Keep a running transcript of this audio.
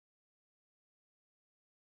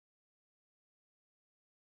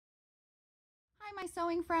Hi my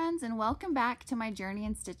sewing friends, and welcome back to my journey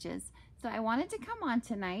in stitches. So I wanted to come on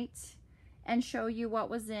tonight and show you what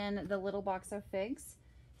was in the little box of figs.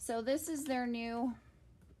 So this is their new,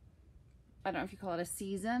 I don't know if you call it a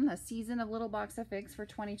season of little box of figs for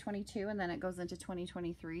 2022, and then it goes into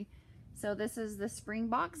 2023. So this is the spring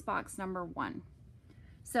box number 1.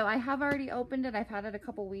 So I have already opened it. I've had it a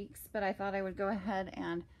couple weeks, but I thought I would go ahead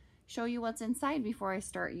and show you what's inside before I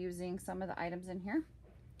start using some of the items in here.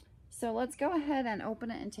 So let's go ahead and open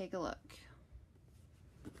it and take a look.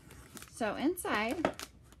 So inside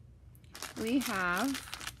we have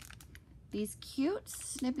these cute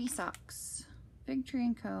snippy socks, Fig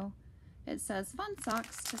Tree & Co. It says fun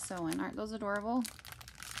socks to sew in. Aren't those adorable?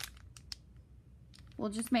 We'll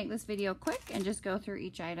just make this video quick and just go through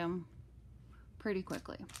each item pretty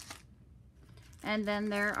quickly. And then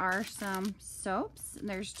there are some soaps.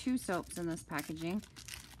 There's 2 soaps in this packaging,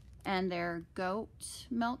 and they're goat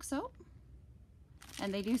milk soap,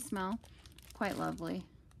 and they do smell quite lovely.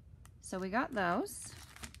 So we got those.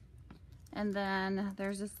 And then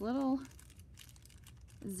there's this little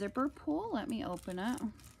zipper pull. Let me open it.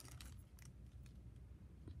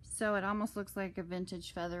 So it almost looks like a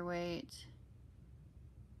vintage featherweight.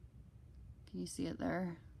 Can you see it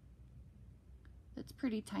there? It's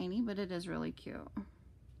pretty tiny, but it is really cute.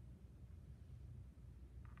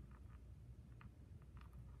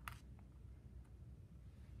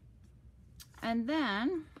 And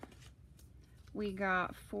then we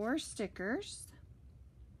got 4 stickers.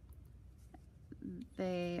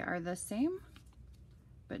 They are the same,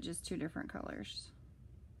 but just 2 different colors.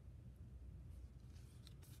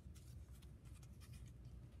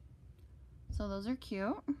 So those are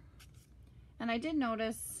cute. And I did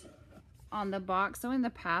notice on the box, so in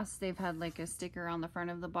the past they've had like a sticker on the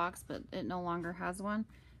front of the box, but it no longer has one.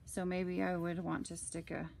 So maybe I would want to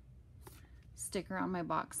stick a sticker on my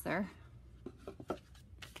box there.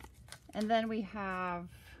 And then we have,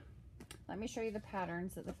 let me show you the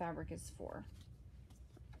patterns that the fabric is for.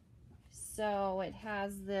 So it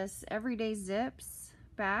has this everyday zips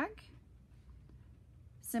bag,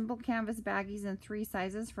 simple canvas baggies in 3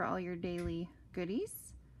 sizes for all your daily goodies.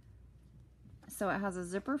 So it has a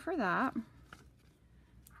zipper for that,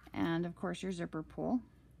 and of course your zipper pull.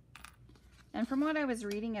 And from what I was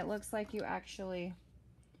reading, it looks like you actually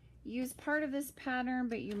use part of this pattern,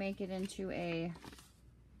 but you make it into a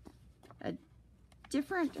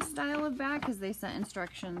different style of bag, because they sent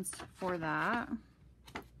instructions for that.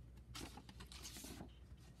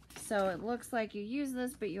 So it looks like you use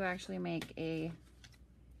this, but you actually make a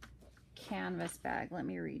canvas bag. Let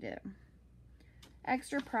me read it.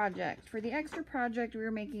 Extra project. For the extra project, we were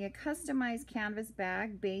making a customized canvas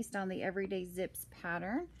bag based on the Everyday Zips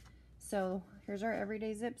pattern. So here's our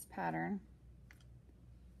Everyday Zips pattern.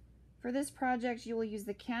 For this project, you will use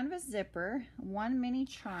the canvas zipper, 1 mini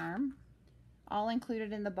charm, all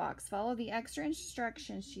included in the box. Follow the extra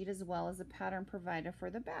instruction sheet as well as the pattern provided for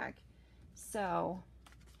the bag. So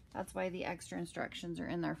that's why the extra instructions are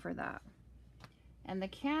in there for that. And the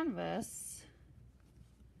canvas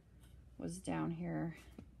was down here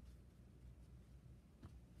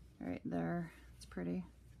right there. It's pretty.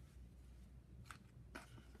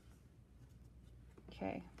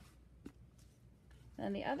 Okay.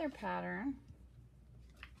 Then the other pattern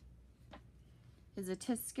is a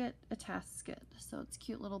tisket, a tasket. So it's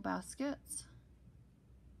cute little baskets.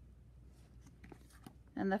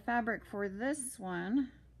 And the fabric for this one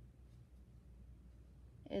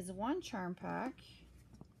is 1 charm pack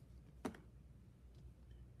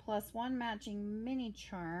plus 1 matching mini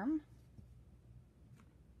charm.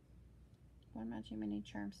 1 matching mini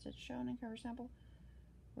charm stitch shown in cover sample,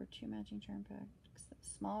 or 2 matching charm packs.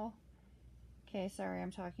 Small. Okay, sorry,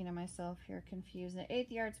 I'm talking to myself here, confused. An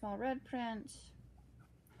 1/8 yard small red print.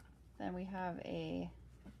 Then we have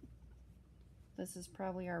this is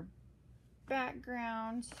probably our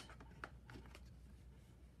background.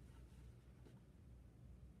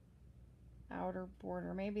 Outer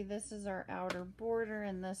border. Maybe this is our outer border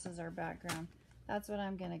and this is our background. That's what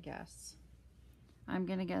I'm gonna guess. I'm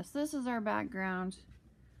gonna guess this is our background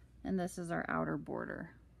and this is our outer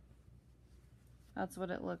border. That's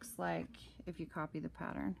what it looks like if you copy the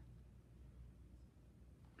pattern.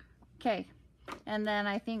 Okay, and then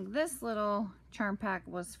I think this little charm pack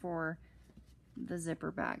was for the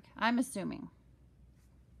zipper bag, I'm assuming.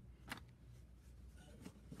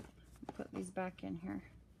 Put these back in here.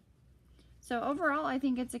 So overall, I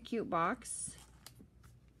think it's a cute box.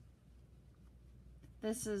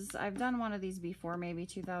 This is, I've done one of these before, maybe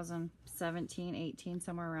 2017, 18,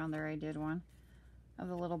 somewhere around there I did one of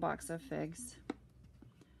the little box of figs.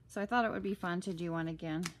 So I thought it would be fun to do one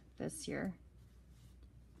again this year.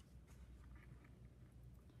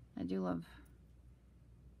 I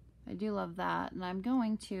do love that. And I'm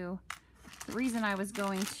going to, the reason I was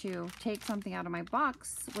going to take something out of my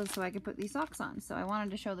box was so I could put these socks on. So I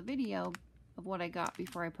wanted to show the video of what I got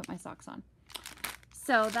before I put my socks on.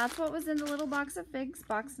 So that's what was in the little box of figs,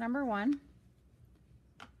 box number 1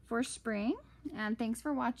 for spring. And thanks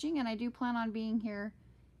for watching. And I do plan on being here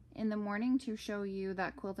in the morning to show you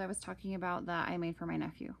that quilt I was talking about that I made for my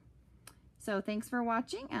nephew. So thanks for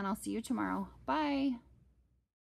watching, and I'll see you tomorrow. Bye.